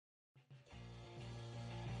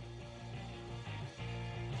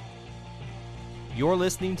You're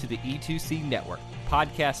listening to the E2C Network,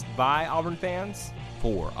 podcast by Auburn fans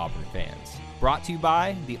for Auburn fans. Brought to you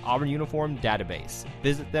by the Auburn Uniform Database.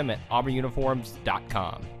 Visit them at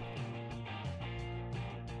auburnuniforms.com.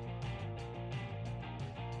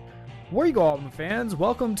 Where you go, Auburn fans?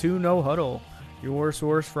 Welcome to No Huddle, your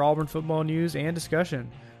source for Auburn football news and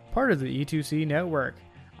discussion, part of the E2C Network.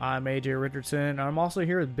 I'm AJ Richardson. I'm also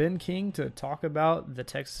here with Ben King to talk about the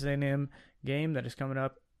Texas A&M game that is coming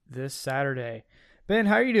up this Saturday. Ben,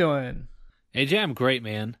 how are you doing? AJ, I'm great,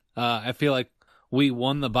 man. I feel like we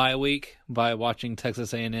won the bye week by watching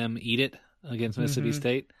Texas A&M eat it against Mississippi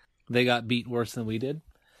State. They got beat worse than we did.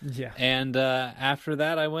 Yeah. And after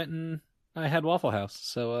that, I went and I had Waffle House,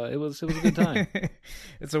 so it was a good time.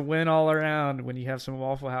 It's a win all around when you have some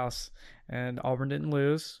Waffle House. And Auburn didn't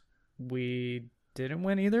lose. We didn't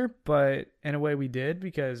win either, but in a way we did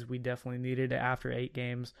because we definitely needed it after 8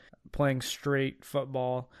 games playing straight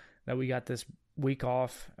football that we got this week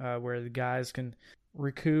off where the guys can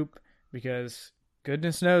recoup because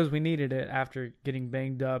goodness knows we needed it after getting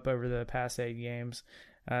banged up over the past 8 games.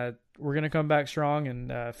 We're going to come back strong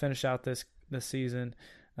and finish out this season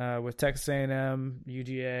with Texas A&M,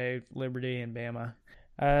 UGA, Liberty, and Bama.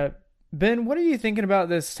 Ben, what are you thinking about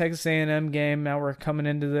this Texas A&M game? Now we're coming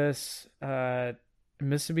into this.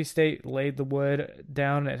 Mississippi State laid the wood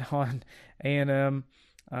down on A&M.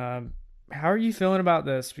 How are you feeling about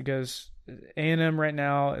this? Because A&M right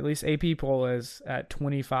now, at least AP poll is at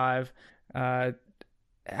 25. How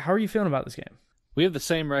are you feeling about this game? We have the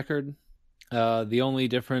same record. The only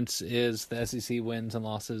difference is the SEC wins and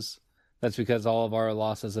losses. That's because all of our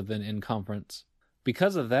losses have been in conference.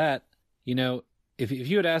 Because of that, you know, if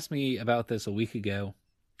you had asked me about this a week ago,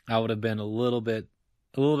 I would have been a little bit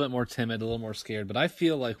more timid, a little more scared. But I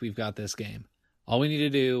feel like we've got this game. All we need to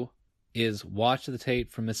do is watch the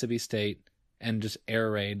tape from Mississippi State and just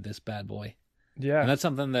air raid this bad boy. Yeah. And that's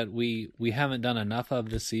something that we haven't done enough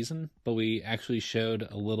of this season, but we actually showed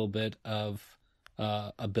a little bit of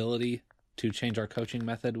ability to change our coaching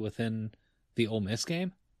method within the Ole Miss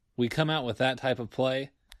game. We come out with that type of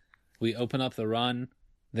play, we open up the run,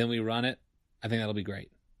 then we run it. I think that'll be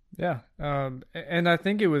great. Yeah, and I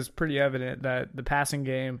think it was pretty evident that the passing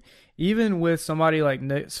game, even with somebody like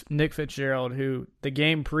Nick Fitzgerald, who the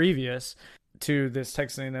game previous to this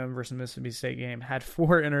Texas A&M versus Mississippi State game had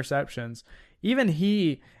 4 interceptions, even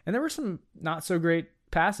he, and there were some not so great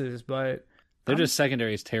passes, but their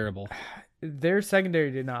secondary is terrible. Their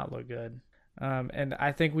secondary did not look good, and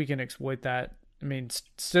I think we can exploit that. I mean,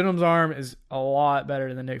 Stidham's arm is a lot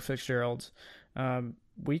better than Nick Fitzgerald's.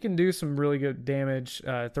 We can do some really good damage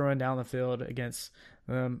throwing down the field against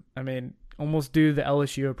them. I mean, almost do the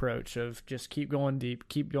LSU approach of just keep going deep,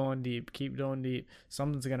 keep going deep, keep going deep.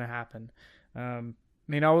 Something's going to happen. I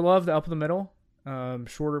mean, I would love the up the middle,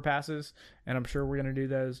 shorter passes, and I'm sure we're going to do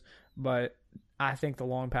those. But I think the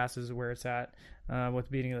long passes is where it's at with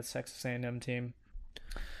beating the Texas A&M team.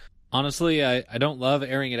 Honestly, I don't love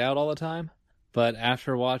airing it out all the time. But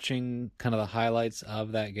after watching kind of the highlights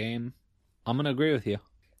of that game, I'm going to agree with you.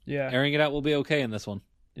 Yeah. Airing it out will be okay in this one.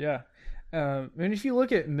 Yeah. And if you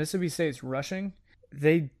look at Mississippi State's rushing,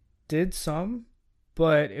 they did some,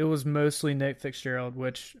 but it was mostly Nick Fitzgerald,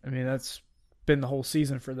 which, I mean, that's been the whole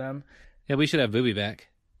season for them. Yeah, we should have Booby back.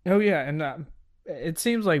 Oh, yeah, and it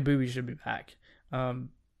seems like Booby should be back. I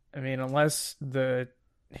mean, unless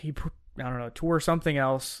he tore something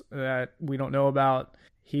else that we don't know about,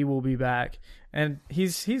 he will be back. And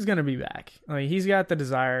he's going to be back. I mean, he's got the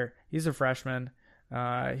desire. He's a freshman.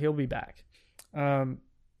 He'll be back.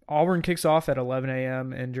 Auburn kicks off at 11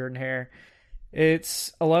 a.m. in Jordan-Hare.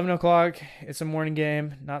 It's 11 o'clock. It's a morning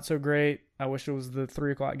game. Not so great. I wish it was the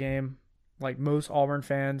 3 o'clock game like most Auburn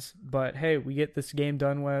fans. But, hey, we get this game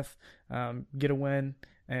done with, get a win,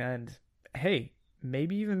 and, hey,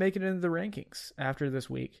 maybe even make it into the rankings after this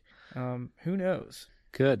week. Who knows?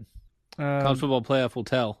 Good. College football playoff will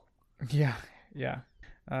tell. Yeah.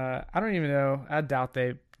 I don't even know. I doubt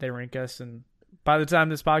they rank us, and by the time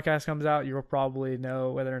this podcast comes out, you'll probably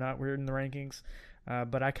know whether or not we're in the rankings.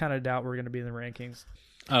 But I kind of doubt we're going to be in the rankings.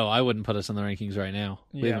 Oh, I wouldn't put us in the rankings right now.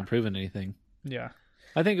 We haven't proven anything. Yeah.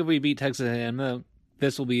 I think if we beat Texas A&M,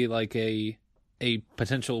 this will be like a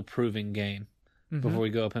potential proving game before we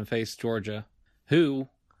go up and face Georgia, who,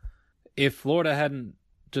 if Florida hadn't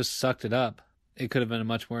just sucked it up, it could have been a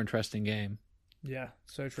much more interesting game. Yeah,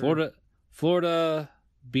 so true. Florida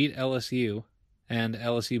beat LSU, and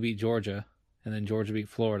LSU beat Georgia, and then Georgia beat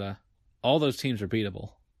Florida. All those teams are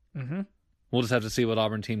beatable. Mm-hmm. We'll just have to see what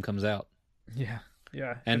Auburn team comes out. Yeah.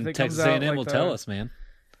 And Texas A&M will tell us, man.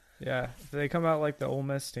 Yeah, if they come out like the Ole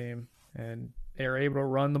Miss team and they're able to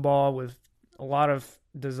run the ball with a lot of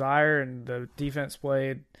desire, and the defense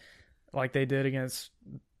played like they did against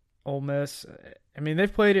Ole Miss. I mean, they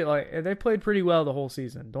played pretty well the whole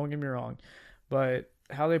season. Don't get me wrong, but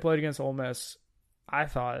how they played against Ole Miss, I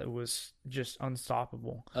thought it was just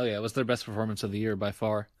unstoppable. Oh yeah, it was their best performance of the year by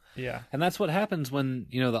far. Yeah, And that's what happens when,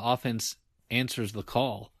 the offense answers the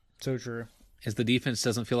call. so true. Is the defense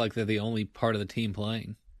doesn't feel like they're the only part of the team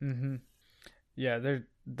playing. Mm-hmm. Yeah, the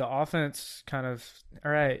offense kind of,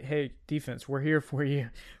 all right, hey, defense, we're here for you,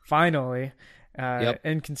 finally,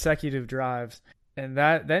 in consecutive drives. And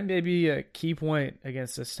that may be a key point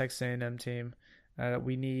against this Texas A&M team.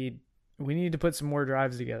 We need to put some more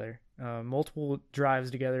drives together, multiple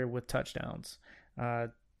drives together with touchdowns.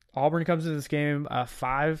 Auburn comes into this game a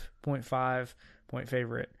 5.5 point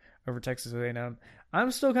favorite over Texas A&M.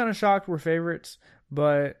 I'm still kind of shocked we're favorites,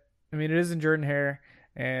 but I mean, it isn't Jordan-Hare,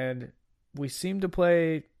 and we seem to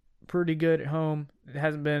play pretty good at home. It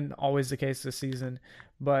hasn't been always the case this season,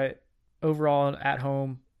 but overall at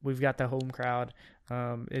home, we've got the home crowd.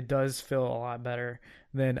 It does feel a lot better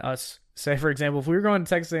than us. Say, for example, if we were going to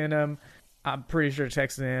Texas A&M, I'm pretty sure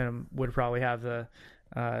Texas A&M would probably have the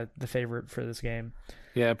favorite for this game.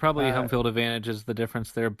 Yeah, probably home field advantage is the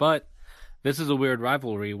difference there. But this is a weird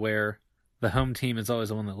rivalry where the home team is always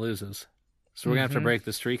the one that loses. So we're going to have to break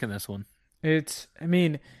the streak in this one.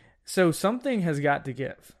 So something has got to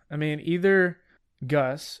give. I mean, either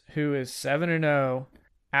Gus, who is 7-0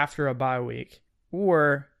 after a bye week,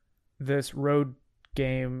 or this road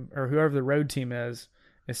game, or whoever the road team is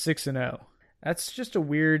 6-0. That's just a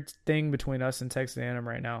weird thing between us and Texas A&M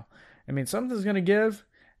right now. I mean, something's going to give,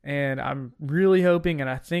 and I'm really hoping, and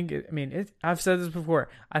I think, I've said this before,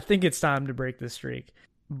 I think it's time to break this streak.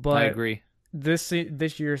 But I agree. This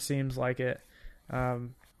year seems like it.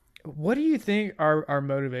 What do you think our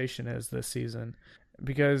motivation is this season?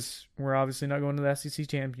 Because we're obviously not going to the SEC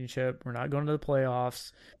championship. We're not going to the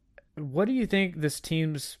playoffs. What do you think this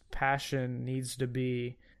team's passion needs to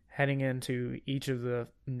be heading into each of the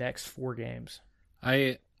next 4 games?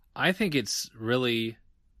 I think it's really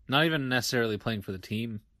not even necessarily playing for the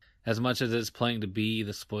team as much as it's playing to be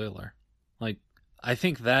the spoiler. Like, I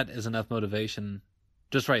think that is enough motivation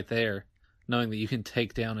just right there, knowing that you can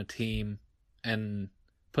take down a team and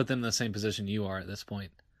put them in the same position you are at this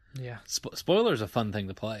point. Yeah. Spoiler is a fun thing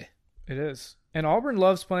to play. It is. And Auburn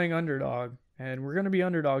loves playing underdog, and we're going to be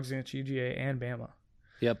underdogs against UGA and Bama.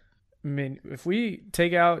 Yep. I mean, if we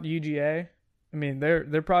take out UGA, I mean,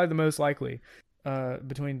 they're probably the most likely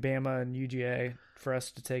between Bama and UGA for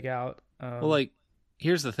us to take out. Well,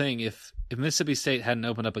 here's the thing. If Mississippi State hadn't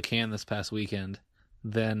opened up a can this past weekend,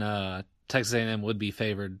 then Texas A&M would be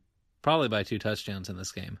favored probably by 2 touchdowns in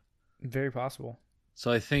this game. Very possible.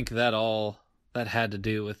 So I think that had to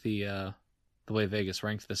do with the way Vegas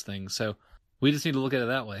ranked this thing. So we just need to look at it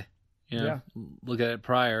that way. Look at it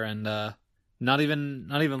prior and not even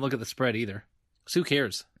look at the spread either. So who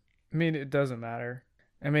cares? I mean, it doesn't matter.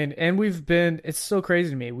 I mean, and it's so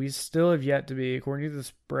crazy to me. We still have yet to be, according to the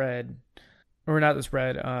spread, or not the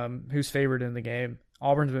spread, who's favored in the game.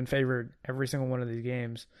 Auburn's been favored every single one of these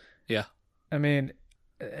games. Yeah. I mean,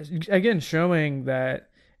 again, showing that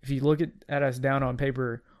if you look at us down on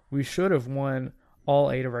paper, we should have won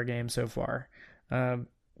all 8 of our games so far.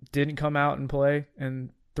 Didn't come out and play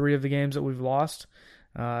in 3 of the games that we've lost.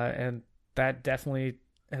 And that definitely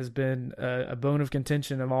has been a bone of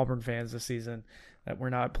contention of Auburn fans this season, that we're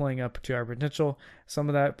not playing up to our potential. Some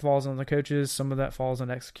of that falls on the coaches. Some of that falls on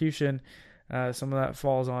execution. Some of that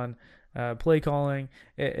falls on play calling.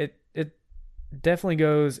 It definitely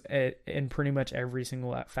goes in pretty much every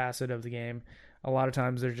single facet of the game. A lot of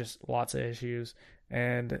times there's just lots of issues,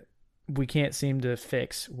 and we can't seem to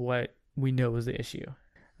fix what we know is the issue,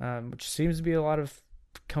 which seems to be a lot of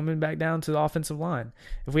coming back down to the offensive line.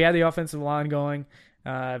 If we had the offensive line going,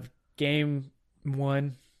 game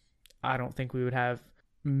 1, I don't think we would have.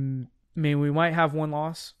 I mean, we might have 1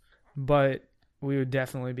 loss, but we would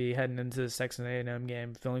definitely be heading into the Texas A&M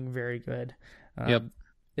game feeling very good. Yep.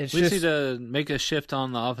 We just need to make a shift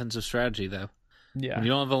on the offensive strategy, though. Yeah. When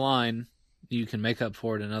you don't have a line, you can make up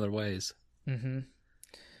for it in other ways. Mm-hmm.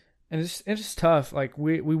 And it's just tough. Like,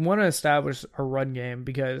 we want to establish a run game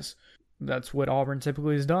because that's what Auburn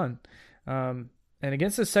typically has done. And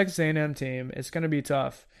against this Texas A&M team, it's going to be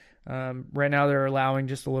tough. Right now they're allowing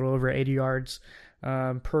just a little over 80 yards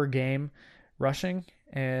per game rushing,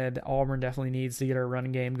 and Auburn definitely needs to get our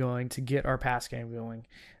running game going to get our pass game going.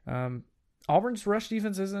 Auburn's rush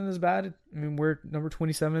defense isn't as bad. I mean, we're number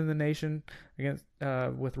 27 in the nation against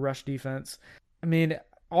with rush defense. I mean,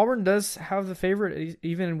 Auburn does have the favorite,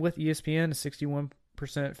 even with ESPN, a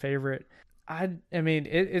 61% favorite. I mean,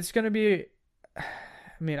 it's going to be.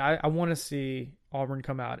 mean, I want to see Auburn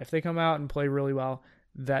come out. If they come out and play really well,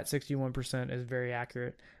 that 61% is very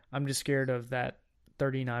accurate. I'm just scared of that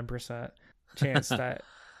 39% chance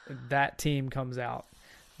that team comes out.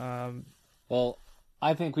 Well,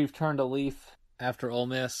 I think we've turned a leaf after Ole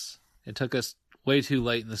Miss. It took us way too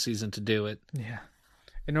late in the season to do it. Yeah.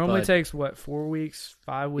 It normally takes, 4 weeks,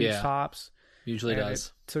 5 weeks tops? Usually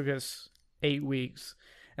does. It took us 8 weeks.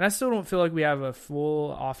 And I still don't feel like we have a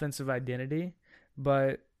full offensive identity,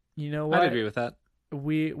 but you know what? I'd agree with that.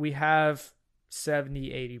 We have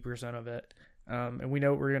 70-80% of it, and we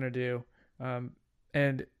know what we're going to do.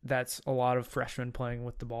 And that's a lot of freshmen playing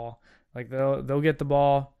with the ball. Like they'll get the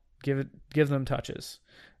ball, give them touches,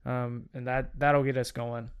 and that'll get us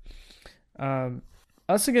going.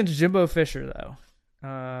 Us against Jimbo Fisher though.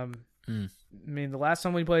 I mean, the last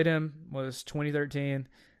time we played him was 2013.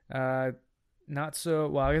 Not so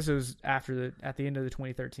well. I guess it was at the end of the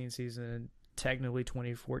 2013 season, technically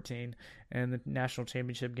 2014, and the national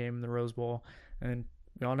championship game in the Rose Bowl, and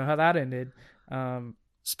we all know how that ended.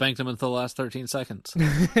 Spanked him until the last 13 seconds.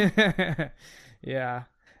 Yeah.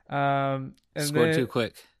 And scored too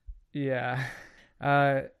quick. Yeah.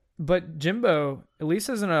 But Jimbo, at least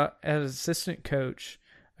as an assistant coach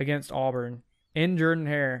against Auburn in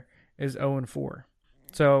Jordan-Hare, is 0-4.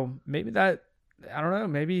 So maybe that, I don't know,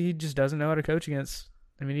 maybe he just doesn't know how to coach against.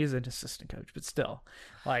 I mean, he's an assistant coach, but still,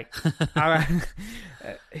 like,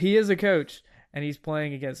 he is a coach, and he's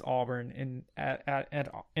playing against Auburn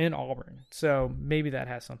in Auburn. So maybe that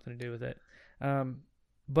has something to do with it.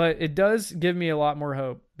 But it does give me a lot more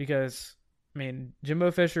hope because, I mean,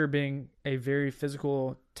 Jimbo Fisher being a very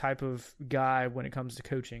physical type of guy when it comes to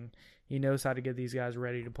coaching, he knows how to get these guys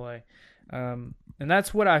ready to play. And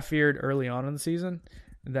that's what I feared early on in the season,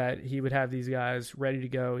 that he would have these guys ready to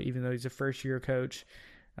go, even though he's a first-year coach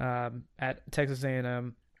at Texas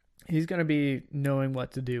A&M. He's going to be knowing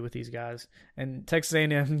what to do with these guys. And Texas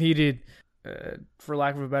A&M needed, for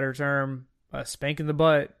lack of a better term, a spank in the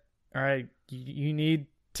butt. All right, you need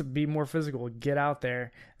to be more physical. Get out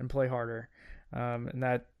there and play harder. And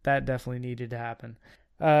that definitely needed to happen.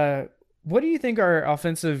 What do you think our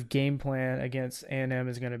offensive game plan against A&M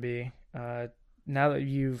is going to be now that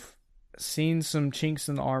you've seen some chinks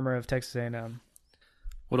in the armor of Texas A&M?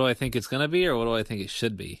 What do I think it's going to be, or what do I think it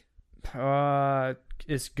should be?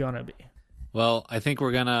 It's going to be. Well, I think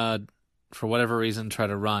we're going to, for whatever reason, try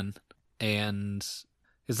to run. And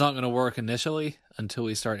it's not going to work initially until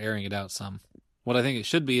we start airing it out some. What I think it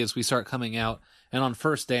should be is we start coming out and on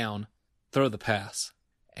first down, throw the pass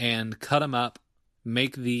and cut them up,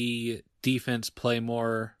 make the defense play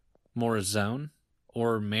more zone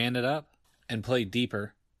or man it up and play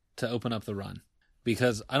deeper to open up the run.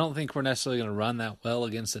 Because I don't think we're necessarily going to run that well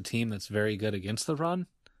against a team that's very good against the run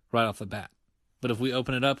right off the bat. But if we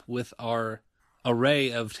open it up with our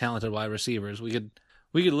array of talented wide receivers, we could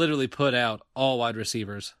literally put out all wide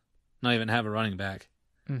receivers, not even have a running back,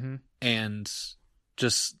 and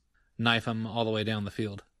just knife them all the way down the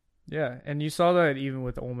field. Yeah, and you saw that even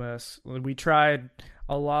with Ole Miss. We tried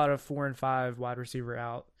a lot of 4 and 5 wide receiver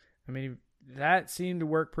out. I mean, that seemed to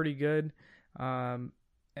work pretty good. And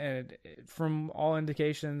from all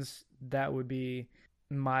indications, that would be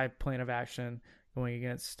my plan of action going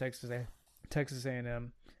against Texas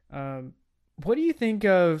A&M. What do you think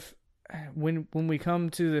of when we come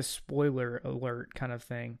to this spoiler alert kind of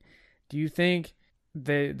thing? Do you think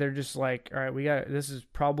they're just like, all right, this is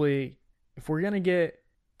probably, if we're going to get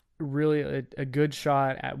really a good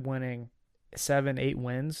shot at winning 7-8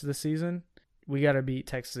 wins this season, we got to beat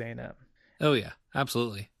Texas A&M. Oh yeah,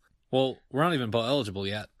 absolutely. Well, we're not even bowl eligible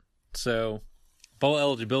yet, so bowl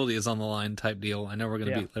eligibility is on the line type deal. I know we're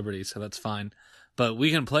going to beat Liberty, so that's fine, but we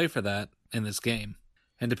can play for that in this game.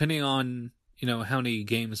 And depending on how many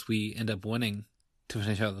games we end up winning to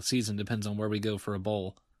finish out the season depends on where we go for a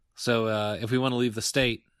bowl. So if we want to leave the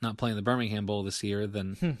state, not playing the Birmingham Bowl this year,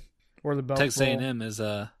 then or the Belk Texas Bowl. A&M is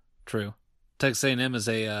true. Texas A&M is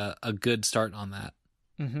a good start on that.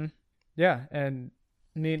 Mm-hmm. Yeah, and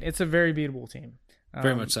I mean it's a very beatable team.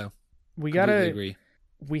 Very much so. We agree.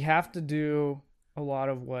 We have to do a lot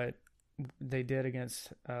of what they did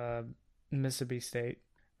against Mississippi State,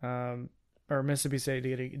 or Mississippi State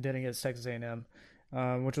did against Texas A&M,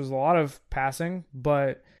 which was a lot of passing.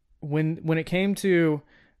 But when it came to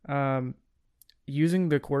using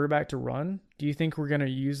the quarterback to run, do you think we're going to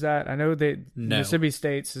use that? I know that Mississippi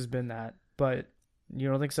State's has been that, but you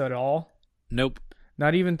don't think so at all? Nope.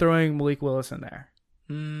 Not even throwing Malik Willis in there.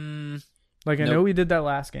 I know we did that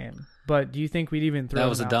last game, but do you think we'd even throw? That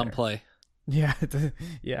was a dumb there? play. Yeah,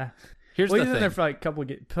 yeah. Here's the thing. There for like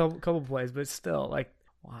couple plays, but still, like,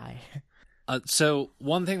 why? So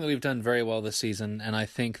one thing that we've done very well this season, and I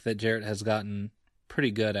think that Jarrett has gotten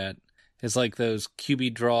pretty good at, is like those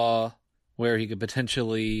QB draw where he could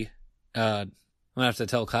potentially. I'm gonna have to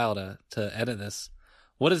tell Kyle to edit this.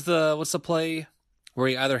 What's the play where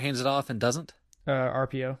he either hands it off and doesn't?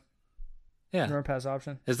 RPO. Yeah. Run pass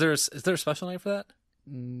option. Is there a special name for that?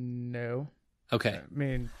 No. Okay. I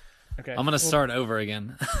mean, okay. I'm gonna start over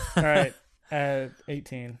again. All right.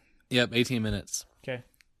 18. Yep, 18 minutes. Okay.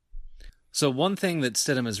 So one thing that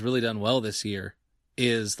Stidham has really done well this year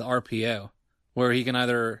is the RPO, where he can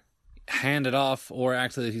either hand it off or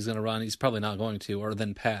act like he's going to run. He's probably not going to, or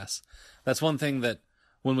then pass. That's one thing that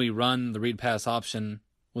when we run the read pass option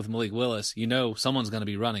with Malik Willis, you know someone's going to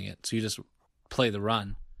be running it. So you just play the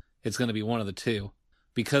run. It's going to be one of the two.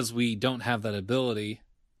 Because we don't have that ability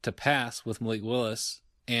to pass with Malik Willis,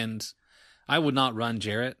 and I would not run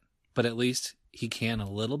Jarrett, but at least he can a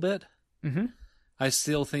little bit. Mm-hmm. I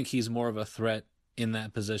still think he's more of a threat in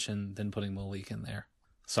that position than putting Malik in there.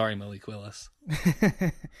 Sorry, Malik Willis.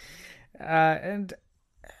 And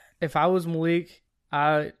if I was Malik,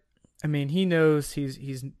 I mean, he knows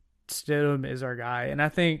he's Stidham is our guy, and I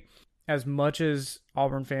think as much as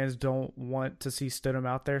Auburn fans don't want to see Stidham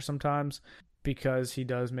out there sometimes because he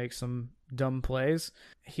does make some dumb plays,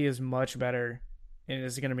 he is much better and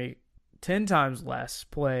is going to make 10 times less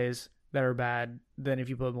plays that are bad than if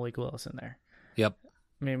you put Malik Willis in there. Yep.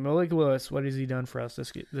 I mean, Malik Willis, what has he done for us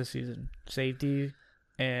this season? Safety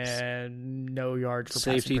and no yards for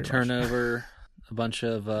safety, passing, pretty much. turnover, a bunch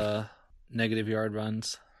of negative yard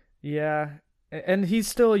runs. Yeah, and he's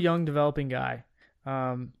still a young, developing guy.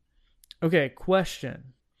 Okay,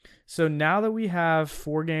 question. So now that we have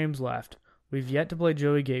 4 games left, we've yet to play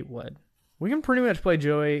Joey Gatewood. We can pretty much play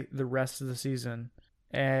Joey the rest of the season,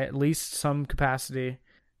 at least some capacity.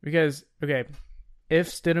 Because, okay, if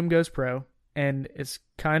Stidham goes pro, and it's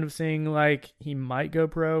kind of seeming like he might go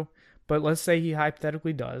pro, but let's say he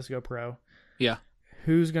hypothetically does go pro. Yeah.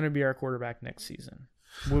 Who's going to be our quarterback next season?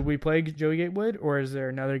 Would we play Joey Gatewood, or is there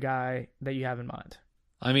another guy that you have in mind?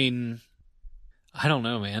 I mean, I don't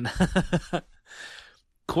know, man.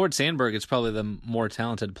 Cord Sandberg is probably the more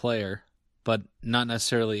talented player, but not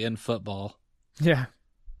necessarily in football. Yeah.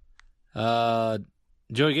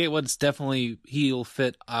 Joey Gatewood's definitely, he'll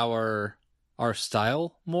fit our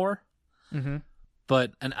style more. Mm-hmm.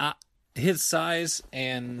 But his size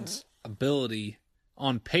and ability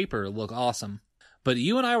on paper look awesome. But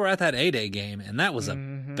you and I were at that A-Day game, and that was a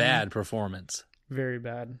bad performance. Very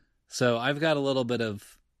bad. So I've got a little bit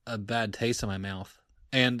of a bad taste in my mouth.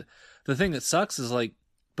 And the thing that sucks is, like,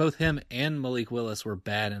 both him and Malik Willis were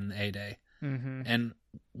bad in the A-Day. Mm-hmm. And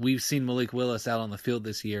we've seen Malik Willis out on the field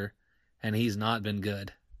this year, and he's not been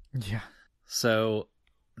good. Yeah. So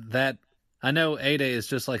that, I know A-Day is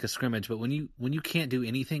just like a scrimmage, but when you can't do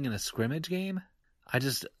anything in a scrimmage game, I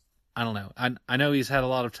don't know. I know he's had a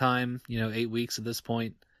lot of time, 8 weeks at this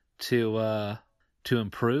point to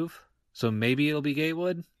improve. So maybe it'll be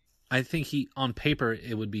Gatewood. I think on paper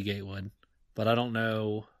it would be Gatewood, but I don't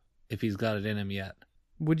know if he's got it in him yet.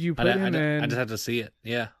 Would you put him in? I just have to see it.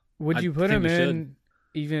 Yeah. Would you put him in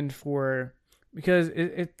even for, because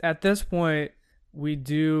it at this point we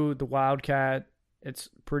do the Wildcat. It's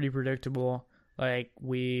pretty predictable. But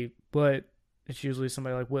it's usually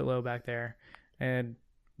somebody like Whitlow back there, and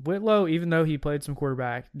Whitlow, even though he played some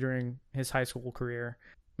quarterback during his high school career,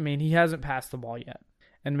 I mean, he hasn't passed the ball yet.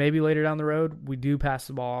 And maybe later down the road, we do pass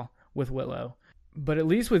the ball with Whitlow. But at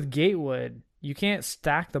least with Gatewood, you can't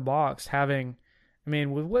stack the box with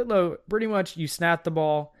Whitlow, pretty much you snap the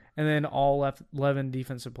ball, and then all 11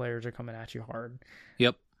 defensive players are coming at you hard.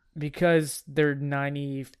 Yep. Because they're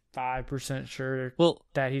 95% sure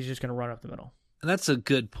that he's just going to run up the middle. And that's a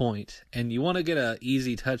good point. And you want to get an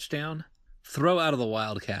easy touchdown? Throw out of the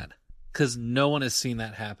Wildcat, because no one has seen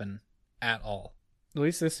that happen at all. At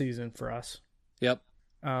least this season for us. Yep.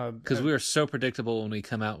 Because we are so predictable when we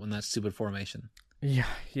come out in that stupid formation.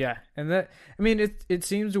 Yeah. And it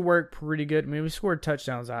seems to work pretty good. I mean, we scored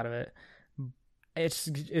touchdowns out of it.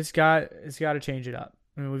 It's got to change it up.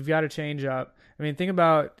 I mean, we've got to change up. I mean, think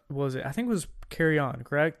about, I think it was Carry On,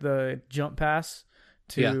 correct? The jump pass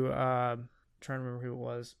to, trying to remember who it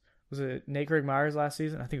was. Was it Nate Craig Myers last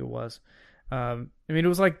season? I think it was. It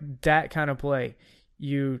was like that kind of play.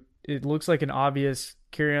 It looks like an obvious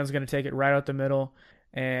Carry On's going to take it right out the middle,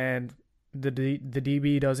 and the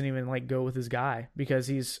DB doesn't even go with his guy because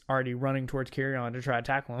he's already running towards Carry On to try to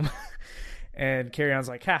tackle him. And Carry On's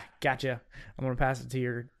like, "Ha, gotcha. I'm going to pass it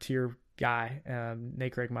to your guy,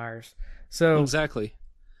 Nate Craig Myers." So exactly,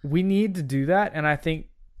 we need to do that, and I think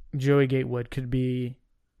Joey Gatewood could be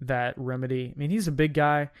that remedy. I mean, he's a big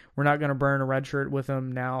guy. We're not going to burn a red shirt with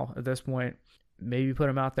him now at this point. maybe put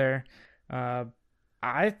him out there.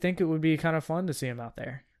 I think it would be kind of fun to see him out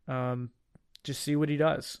there. Just see what he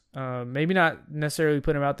does. Maybe not necessarily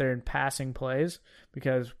put him out there in passing plays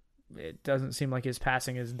because it doesn't seem like his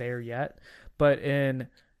passing is there yet. But in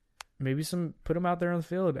maybe put him out there on the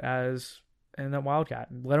field as in that Wildcat.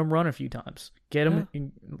 Let him run a few times. Get him,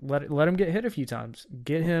 let him get hit a few times.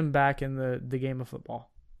 Get him back in the game of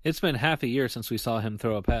football. It's been half a year since we saw him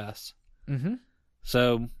throw a pass. Mm-hmm.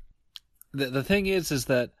 So the thing is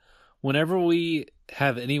that whenever we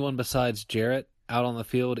have anyone besides Jarrett out on the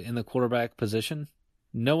field in the quarterback position,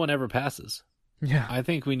 no one ever passes. Yeah. I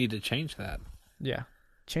think we need to change that. Yeah.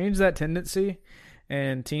 Change that tendency,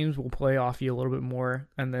 and teams will play off you a little bit more,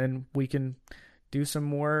 and then we can do some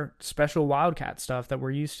more special Wildcat stuff that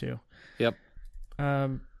we're used to. Yep.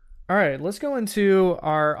 All right, let's go into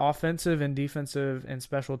our offensive and defensive and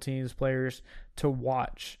special teams players to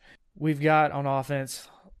watch. We've got on offense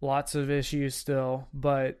lots of issues still,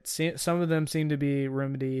 but some of them seem to be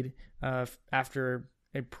remedied after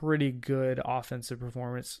a pretty good offensive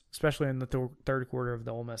performance, especially in the third quarter of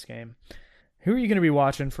the Ole Miss game. Who are you going to be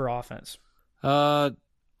watching for offense? I'm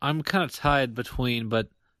kind of tied between, but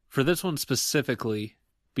for this one specifically,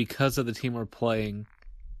 because of the team we're playing,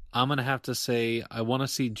 I'm going to have to say I want to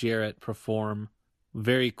see Jarrett perform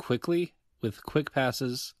very quickly with quick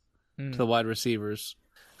passes to the wide receivers.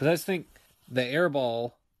 Because I just think the air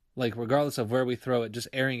ball, like regardless of where we throw it, just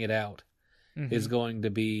airing it out is going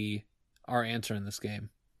to be our answer in this game.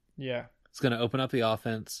 Yeah. It's going to open up the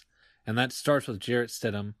offense, and that starts with Jarrett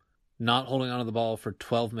Stidham not holding onto the ball for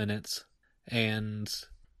 12 minutes and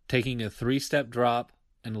taking a 3-step drop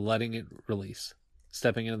and letting it release,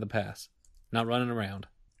 stepping into the pass, not running around.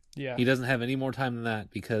 Yeah. He doesn't have any more time than that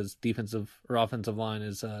because defensive or offensive line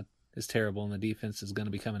is terrible, and the defense is going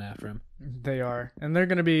to be coming after him. They are, and they're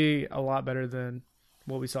going to be a lot better than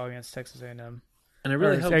what we saw against Texas A&M. And I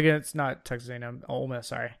really hope against not Texas A&M, Ole Miss.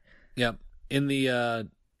 Sorry. Yep. In the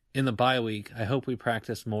bye week, I hope we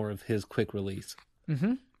practice more of his quick release.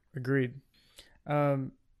 Mm-hmm. Agreed.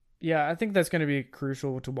 Yeah, I think that's going to be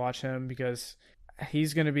crucial to watch him because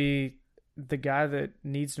he's going to be the guy that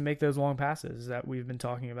needs to make those long passes that we've been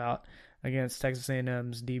talking about against Texas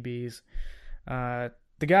A&M's DBs. The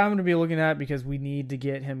guy I'm going to be looking at because we need to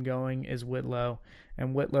get him going is Whitlow.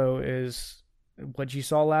 And Whitlow is what you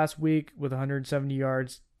saw last week with 170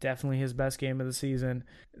 yards, definitely his best game of the season.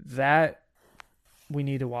 That we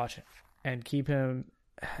need to watch it and keep him.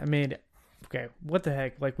 I mean, okay, what the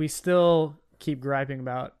heck? Like, we still keep griping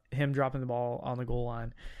about him dropping the ball on the goal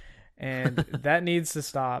line, and that needs to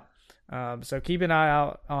stop. So keep an eye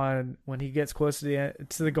out on when he gets close to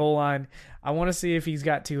the goal line. I want to see if he's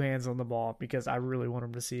got 2 hands on the ball because I really want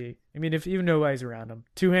him to see. I mean, if even nobody's around him,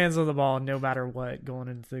 2 hands on the ball, no matter what, going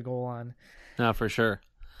into the goal line. No, for sure.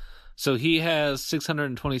 So he has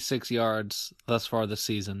 626 yards thus far this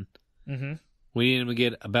season. Mm-hmm. We need him to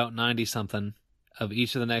get about 90-something of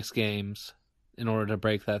each of the next games in order to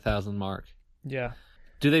break that 1,000 mark. Yeah.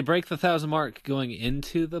 Do they break the 1,000 mark going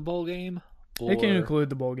into the bowl game? It can include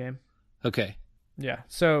the bowl game. Okay. Yeah.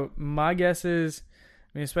 So my guess is,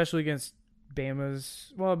 I mean, especially against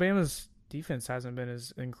Bama's defense hasn't been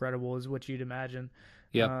as incredible as what you'd imagine.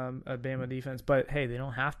 Yeah. A Bama defense, but hey, they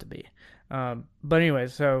don't have to be. But anyway,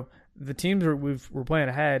 so the teams we're playing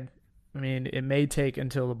ahead. I mean, it may take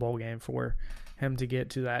until the bowl game for him to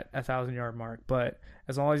get to that 1,000-yard mark, but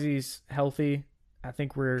as long as he's healthy, I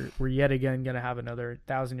think we're yet again going to have another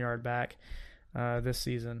 1,000-yard back this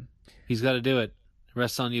season. He's got to do it.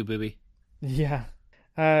 Rests on you, Booby. Yeah.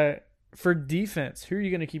 For defense, who are you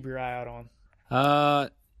going to keep your eye out on?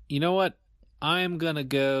 You know what? I'm going to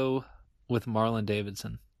go with Marlon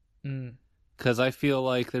Davidson. Because I feel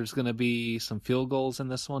like there's going to be some field goals in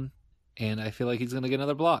this one, and I feel like he's going to get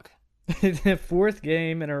another block. 4th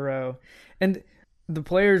game in a row. And the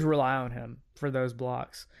players rely on him for those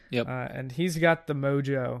blocks. Yep. And he's got the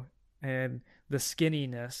mojo and the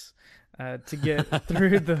skinniness to get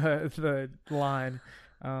through the line.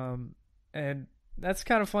 And that's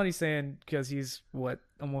kind of funny saying because he's,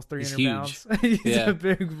 almost 300 pounds? He's a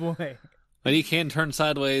big boy. But he can turn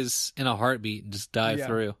sideways in a heartbeat and just dive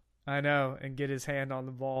through. I know, and get his hand on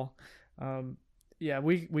the ball.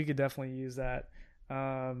 We could definitely use that.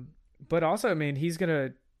 But also, I mean, he's going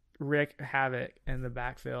to wreak havoc in the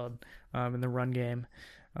backfield in the run game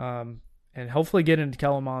and hopefully get into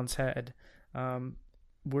Kellerman's head.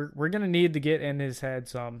 We're going to need to get in his head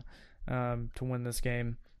some to win this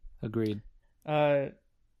game. Agreed. I'm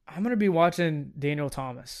going to be watching Daniel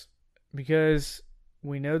Thomas because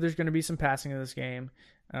we know there's going to be some passing in this game.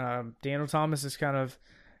 Daniel Thomas is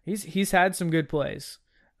he's had some good plays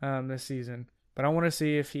this season, but I want to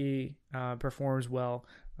see if he performs well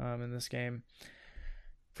in this game.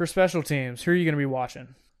 For special teams, who are you going to be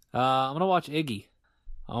watching? I'm going to watch Iggy.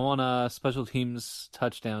 I want a special teams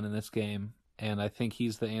touchdown in this game, and I think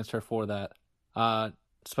he's the answer for that.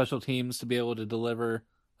 Special teams to be able to deliver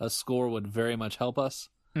a score would very much help us.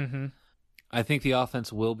 Mm-hmm. I think the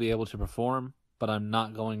offense will be able to perform, but I'm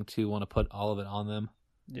not going to want to put all of it on them.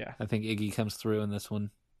 Yeah. I think Iggy comes through in this one,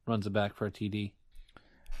 runs it back for a TD.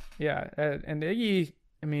 Yeah, and Iggy,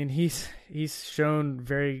 I mean, he's shown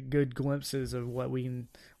very good glimpses of what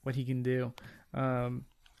he can do. And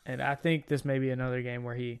I think this may be another game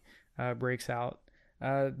where he breaks out.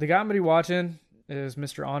 The guy I'm going to be watching is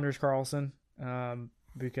Mr. Anders Carlson,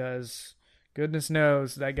 because goodness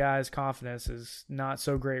knows that guy's confidence is not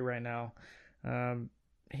so great right now.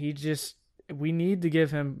 We need to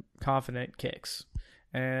give him confident kicks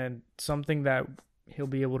and something that he'll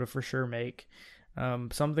be able to for sure make.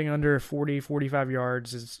 Something under 40, 45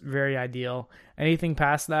 yards is very ideal. Anything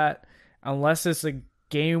past that, unless it's a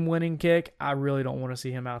game-winning kick, I really don't want to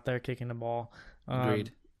see him out there kicking the ball.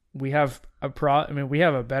 Agreed. We have a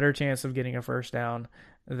better chance of getting a first down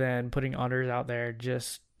than putting Anders out there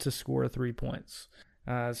just to score 3 points.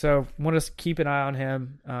 So want to keep an eye on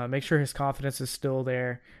him, make sure his confidence is still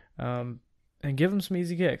there, and give him some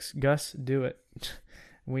easy kicks. Gus, do it.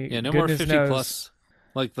 No more 50 plus.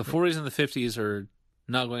 Like the 40s and the 50s are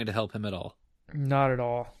not going to help him at all. Not at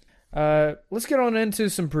all. Let's get on into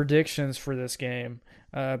some predictions for this game.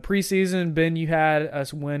 Preseason, Ben, you had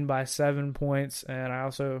us win by 7 points, and I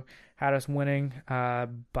also had us winning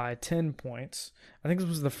by 10 points. I think this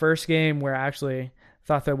was the first game where I actually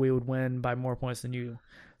thought that we would win by more points than you.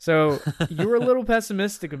 So you were a little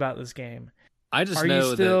pessimistic about this game. I just Are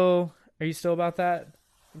you still about that?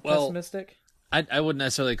 Pessimistic? I wouldn't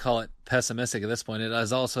necessarily call it pessimistic at this point. It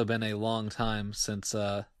has also been a long time since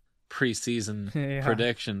preseason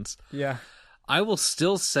predictions. Yeah. I will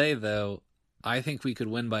still say, though, I think we could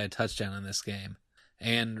win by a touchdown in this game.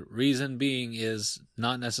 And reason being is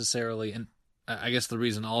not necessarily, and I guess the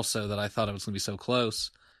reason also that I thought it was going to be so close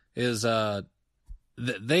is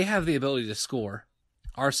they have the ability to score.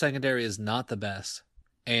 Our secondary is not the best.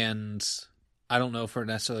 And I don't know if we're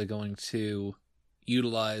necessarily going to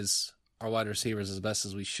utilize our wide receivers as best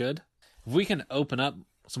as we should. If we can open up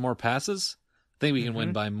some more passes, I think we can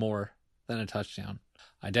win by more than a touchdown.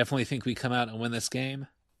 I definitely think we come out and win this game,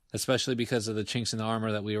 especially because of the chinks in the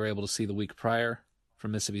armor that we were able to see the week prior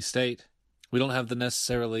from Mississippi State. We don't have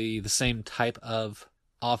necessarily the same type of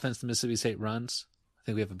offense that Mississippi State runs. I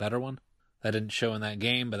think we have a better one. That didn't show in that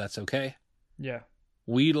game, but that's okay. Yeah.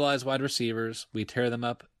 We utilize wide receivers. We tear them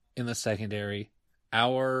up in the secondary.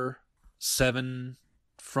 Our 7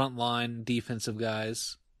 frontline defensive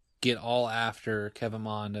guys get all after Kevin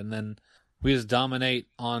Mond, and then we just dominate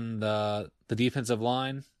on the defensive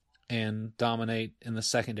line and dominate in the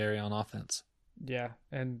secondary on offense. Yeah,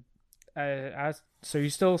 and so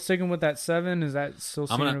you still sticking with that 7? Is that still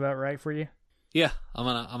seeming about right for you? Yeah, I'm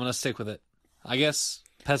gonna stick with it. I guess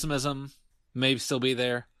pessimism may still be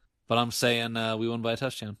there, but I'm saying we won by a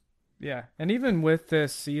touchdown. Yeah, and even with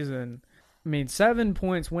this season, I mean, 7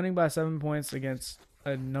 points, winning by 7 points against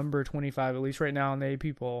a number 25, at least right now in the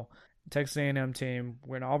AP poll, Texas A&M team,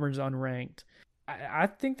 when Auburn's unranked. I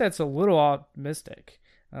think that's a little optimistic.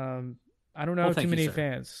 I don't know too many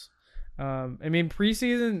fans. I mean,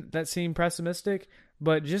 preseason, that seemed pessimistic,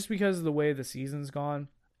 but just because of the way the season's gone,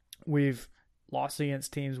 we've lost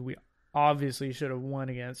against teams we obviously should have won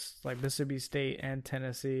against, like Mississippi State and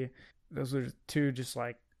Tennessee. Those are two just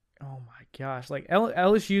like, oh my gosh. Like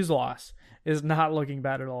LSU's loss is not looking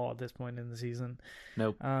bad at all at this point in the season.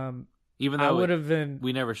 Nope. Even though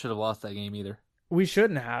we never should have lost that game either. We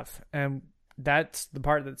shouldn't have. And that's the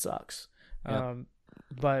part that sucks. Yep.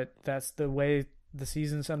 But that's the way the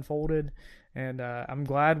season's unfolded. And I'm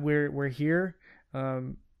glad we're here.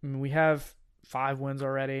 We have 5 wins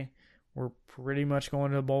already. We're pretty much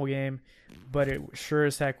going to a bowl game, but it sure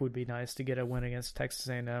as heck would be nice to get a win against Texas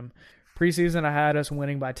A&M. Preseason, I had us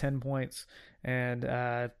winning by 10 points, and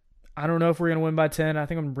I don't know if we're going to win by 10. I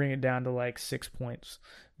think I'm going to bring it down to like 6 points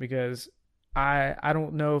because I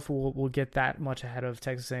don't know if we'll get that much ahead of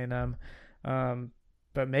Texas A&M.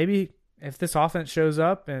 But maybe if this offense shows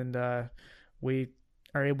up and we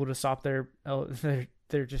are able to stop their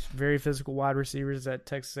just very physical wide receivers at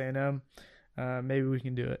Texas A&M, maybe we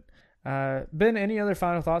can do it. Ben, any other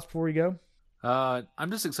final thoughts before we go?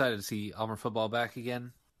 I'm just excited to see Auburn football back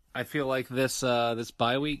again. I feel like this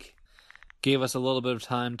bye week gave us a little bit of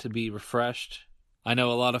time to be refreshed. I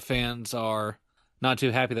know a lot of fans are not too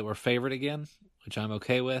happy that we're favored again, which I'm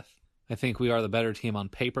okay with. I think we are the better team on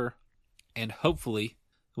paper, and hopefully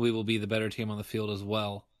we will be the better team on the field as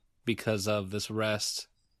well because of this rest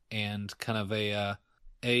and kind of a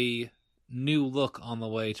new look on the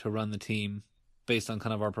way to run the team based on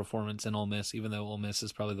kind of our performance in Ole Miss, even though Ole Miss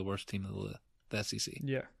is probably the worst team of the SEC.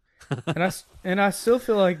 Yeah. and I still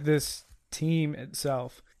feel like this team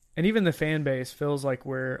itself and even the fan base feels like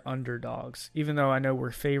we're underdogs, even though I know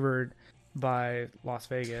we're favored by Las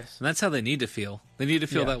Vegas. And that's how they need to feel. They need to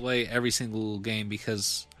feel that way every single game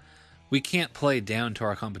because we can't play down to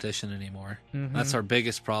our competition anymore. Mm-hmm. That's our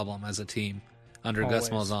biggest problem as a team under Gus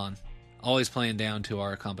Malzahn. Always playing down to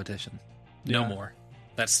our competition. No more.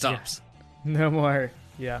 That stops. Yeah. No more.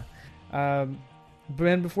 Yeah.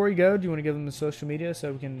 Ben, before you go, do you want to give them the social media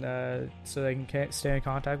so we can so they can stay in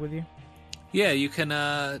contact with you? Yeah, you can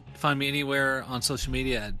find me anywhere on social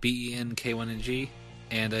media at BENK1NG,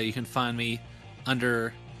 and you can find me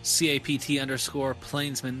under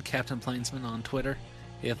CAPT_Plainsman, Captain Plainsman on Twitter.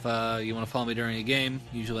 If you want to follow me during a game,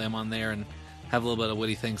 usually I'm on there and have a little bit of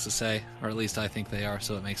witty things to say, or at least I think they are,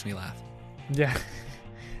 so it makes me laugh. Yeah.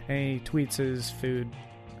 And he tweets his food.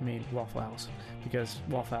 Waffle House. Because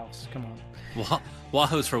Waffle House, come on.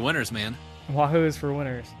 Wahoo's for winners, man. Wahoo is for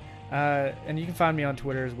winners. And you can find me on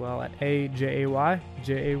Twitter as well at AJAY_.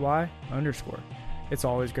 It's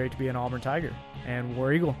always great to be an Auburn Tiger. And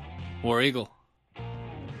War Eagle. War Eagle.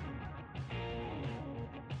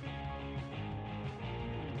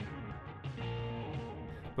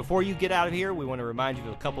 Before you get out of here, we want to remind you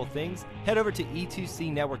of a couple of things. Head over to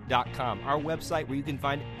e2cnetwork.com, our website where you can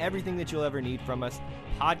find everything that you'll ever need from us,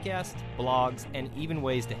 podcasts, blogs, and even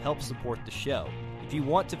ways to help support the show. If you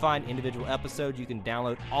want to find individual episodes, you can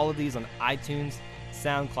download all of these on iTunes,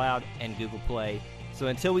 SoundCloud, and Google Play. So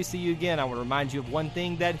until we see you again, I want to remind you of one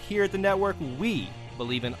thing, that here at the network, we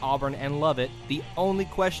believe in Auburn and love it. The only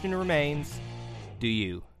question remains, do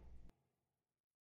you?